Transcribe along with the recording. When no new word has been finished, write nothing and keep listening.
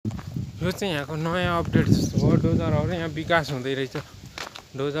यो चाहिँ यहाँको नयाँ अपडेट जस्तो हो। डोजरहरू यहाँ विकास हुँदै रहेछ।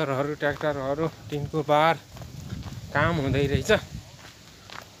 डोजरहरू ट्र्याक्टरहरू टिनको बार काम हुँदै रहेछ।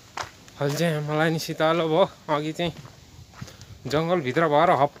 अहिले चाहिँ मलाई नि शीतलो भयो। अघि चाहिँ जङ्गलभित्र भएर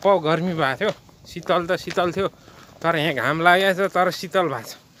हप्प गर्मी भएको थियो। शीतल त शीतल थियो तर यहाँ घाम लागेको छ तर शीतल भएको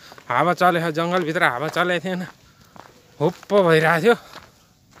छ। हावा चलेको जङ्गलभित्र हावा चलेको थिएन। हुप्प भइरहेको थियो।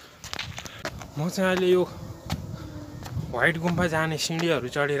 म चाहिँ अहिले यो व्हाइट गुम्बा जाने सिँढीहरू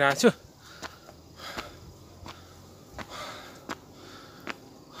चढिरहेको छु।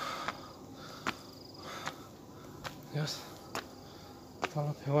 यस तल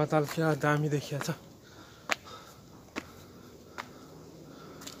फेवा ताल क्या दामी देखिया छ।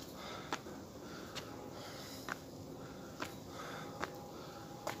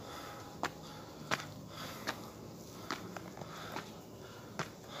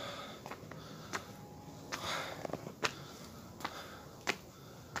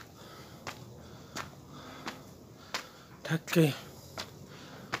 ठ्याक्कै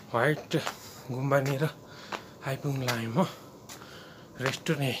व्हाइट गुम्बानिर आइपुग्न लाग्यौँ हो।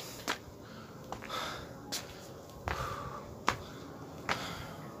 रेस्टुरेन्ट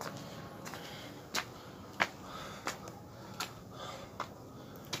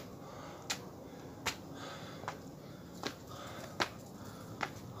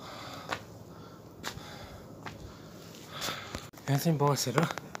यहाँ चाहिँ बसेर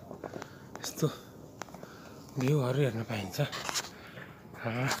यस्तो भ्यूहरू हेर्न पाइन्छ।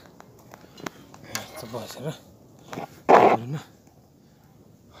 यस्तो बसेर हेर्न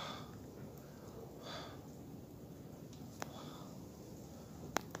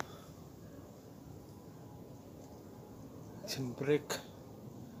एकछिन ब्रेक।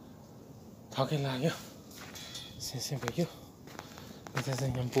 थकै लाग्यो सेसे भयो। यता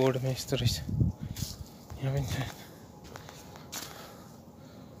चाहिँ यहाँ बोर्डमा यस्तो रहेछ। यहाँ पनि छ।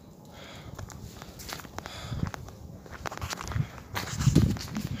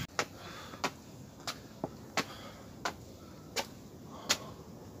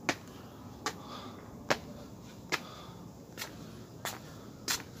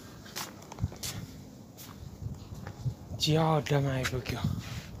 चिया अड्डामा आइपुग्यो।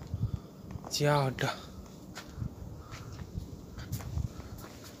 चिया अड्डा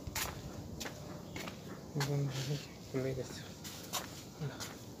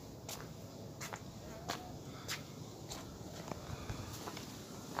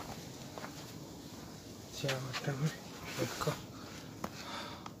चिया अड्डामा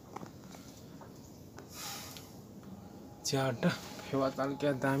चिया अड्डा फेवा ताल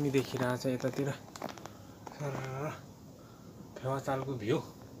क्या दामी देखिरहेछ यतातिर। फेवा तालको भ्यू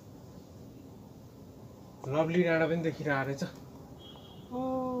लभली डाँडा पनि देखिरहेको रहेछ।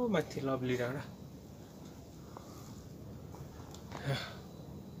 ओ माथि लभली डाँडा।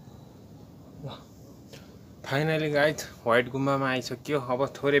 ल फाइनली गाइज व्हाइट गुम्बामा आइसक्यो। अब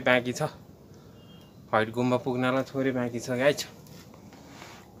थोरै बाँकी छ। व्हाइट गुम्बा पुग्नलाई थोरै बाँकी छ गाइज।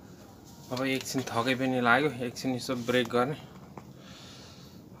 अब एकछिन थकै पनि लाग्यो। एकछिन यसो ब्रेक गर्ने।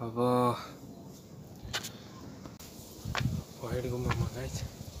 अब व्हाइट गुम्बामा गाइज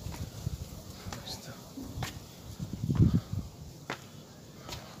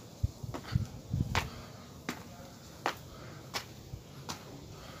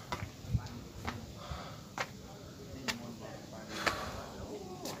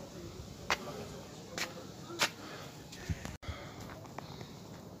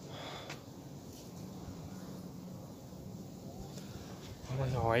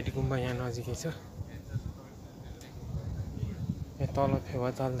व्हाइट गुम्बा यहाँ नजिकै छ। यहाँ तल Phewa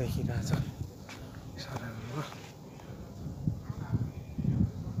Tal देखिरहेछ।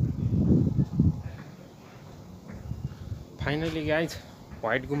 Finally guys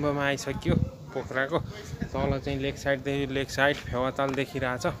white गुम्बामा आइसक्यो। पोखराको तल चाहिँ लेक साइड फेवा ताल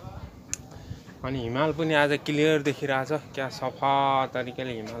देखिरहेछ। अनि हिमाल पनि आज क्लियर देखिरहेछ। क्या सफा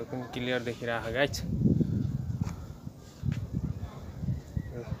तरिकाले हिमाल पनि क्लियर देखिरहेछ गाइज।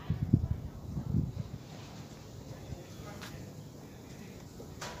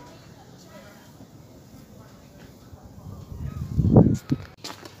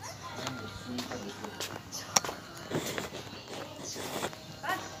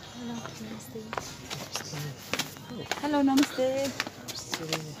 हेलो नमस्ते।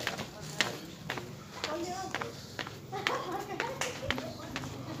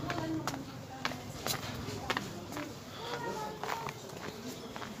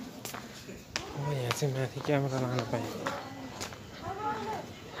 यहाँ चाहिँ माथि क्यामेरा लान पाएँ।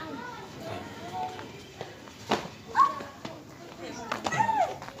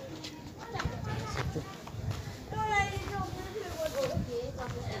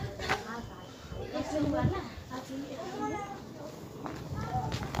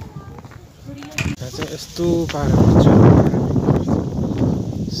 चाहिँ यस्तो पाराको छ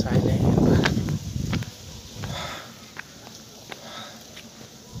साइलेन्ट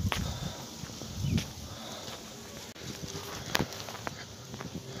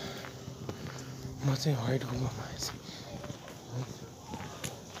म चाहिँ व्हाइट गुम्बामा आएछु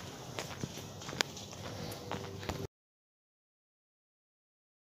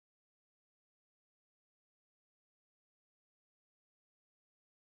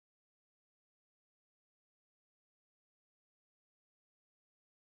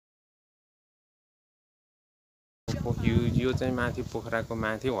यो चाहिँ माथि पोखराको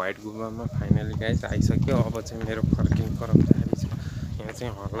माथि व्हाइट गुम्बामा फाइनली गाइस आइसक्यो। अब चाहिँ मेरो फर्किने क्रम जारी छ। यहाँ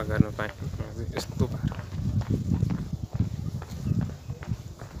चाहिँ हल्ला गर्न पाएँ यस्तो पारो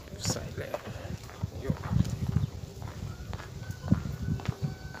साइलेन्ट यो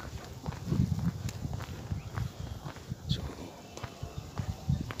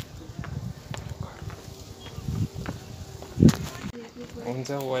हुन्छ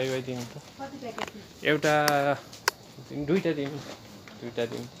वाइ वाइ दिनु त एउटा दुईटा दिनु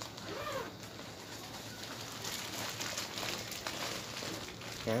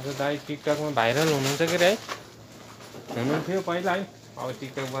यहाँ त दाइ टिकटकमा भाइरल हुनुहुन्छ के रे है हुनुहुन्थ्यो पहिला है अब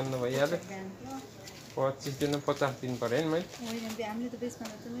टिकटक बन्द भइहाल्यो 25 दिन 50 दिन पऱ्यो नि मैले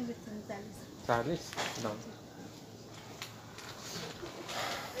 40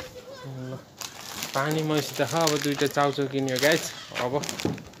 पानी मैसित छ। अब दुईटा चाउचाउ किन्यो गाइस। अब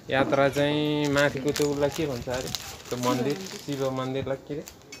यात्रा चाहिँ माथिको त्यो उसलाई के भन्छ अरे त्यो मन्दिर शिव मन्दिरलाई के रे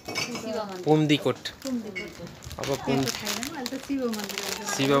पुम्दीकोट अब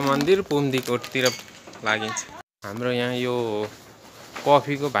शिव मन्दिर पुम्दीकोटतिर लागिन्छ। हाम्रो यहाँ यो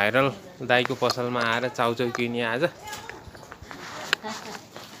कफीको भाइरल दाइको पसलमा आएर चाउचाउ किनियो आज।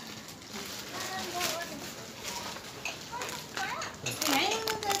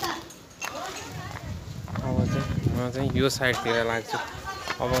 म चाहिँ यो साइडतिर लाग्छु।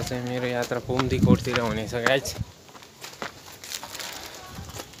 अब चाहिँ मेरो यात्रा पुम्दीकोटतिर हुनेछ गाइस।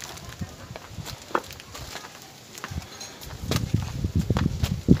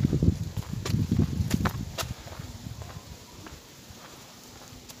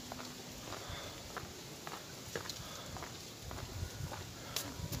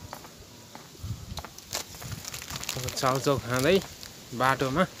 अब चाउचाउ खाँदै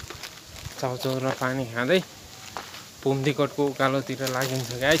बाटोमा चाउचाउ र पानी खाँदै पुम्दीकोटको उकालोतिर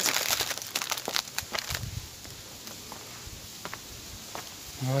लागिन्छ गाइस।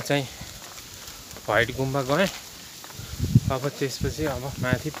 म चाहिँ व्हाइट गुम्बा गएँ। अब त्यसपछि अब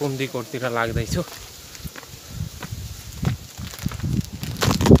माथि पुम्दीकोटतिर लाग्दैछु।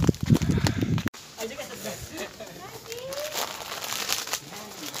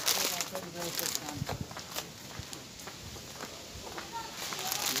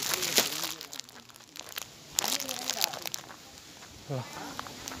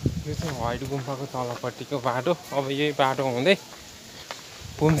 यो चाहिँ व्हाइट गुम्बाको तलपट्टिको बाटो। अब यही बाटो हुँदै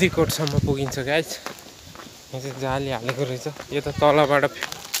पुम्दीकोटसम्म पुगिन्छ गाइस। यहाँ चाहिँ जाली हालेको रहेछ। यो त तलबाट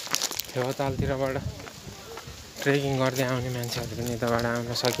फेवातालतिरबाट ट्रेकिङ गर्दै आउने मान्छेहरू पनि यताबाट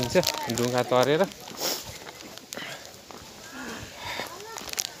आउन सकिन्छ ढुङ्गा तरेर।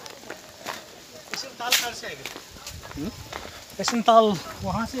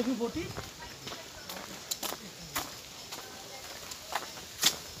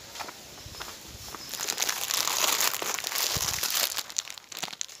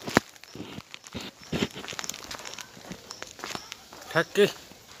 ठ्याक्कै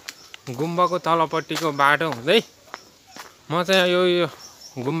गुम्बाको तलपट्टिको बाटो हुँदै म चाहिँ यो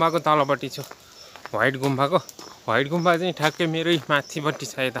गुम्बाको तलपट्टि छु व्हाइट गुम्बाको। व्हाइट गुम्बा चाहिँ ठ्याक्कै मेरै माथिपट्टि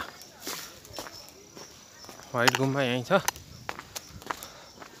छ। यता व्हाइट गुम्बा यहीँ छ।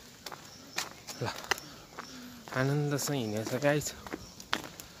 ल आनन्दसँग हिँडेछ गाइस।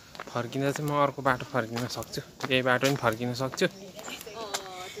 फर्किँदा चाहिँ म अर्को बाटो फर्किन सक्छु। यही बाटो पनि फर्किन सक्छु।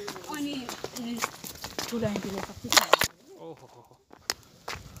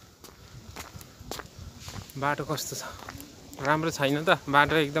 बाटो कस्तो छ? राम्रो छैन त?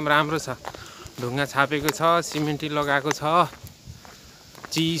 बाटो एकदम राम्रो छ। ढुङ्गा छापेको छ, सिमेन्टी लगाएको छ,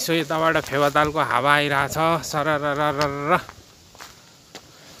 चिसो यताबाट फेवातालको हावा आइरहेछ सररररर।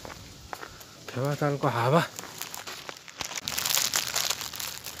 फेवातालको हावा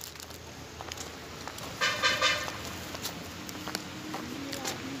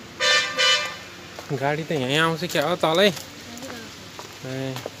गाडी त यहीँ आउँछ क्या हो तलै?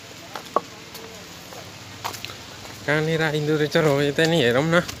 ए कहाँनिर आइँदो रहेछ र हो यता नि हेरौँ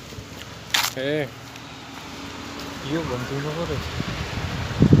न। ए यो भन्थ्नु पो रहेछ।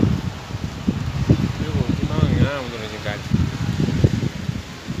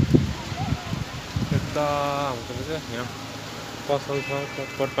 यता हुँदो रहेछ यहाँ पसल छ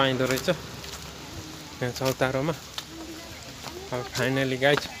चटपट पाइँदो रहेछ यहाँ चौतारोमा अब फाइनली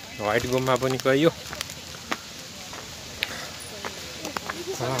गाइज व्हाइट गुम्बा पनि गयो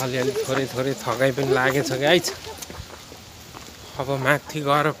अलिअलि थोरै थकाइ पनि लागेछ गाइज अब माथि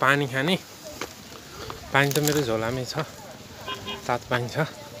गएर पानी खाने पानी त मेरो झोलामै छ तातो पानी छ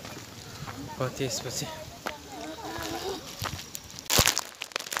हो त्यसपछि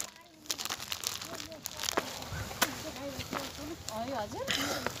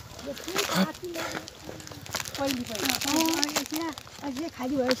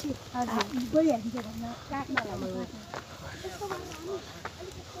खाली भएपछि गइहाल्छ भन्न काट्न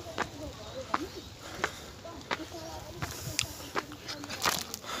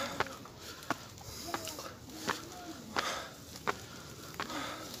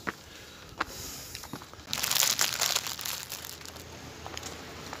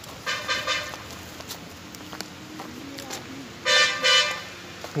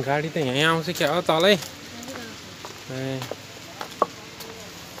गाडी त यहीँ आउँछ क्या हो तलै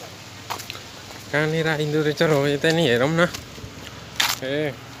कहाँनिर आइँदो रहेछ र यता नि हेरौँ न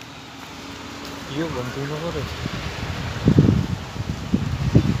ए यो घुम्तीमा पो रहेछ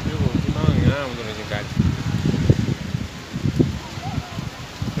यो घुम्तीमा यहाँ आउँदो रहेछ गाडी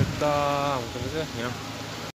यता आउँदो रहेछ यहाँ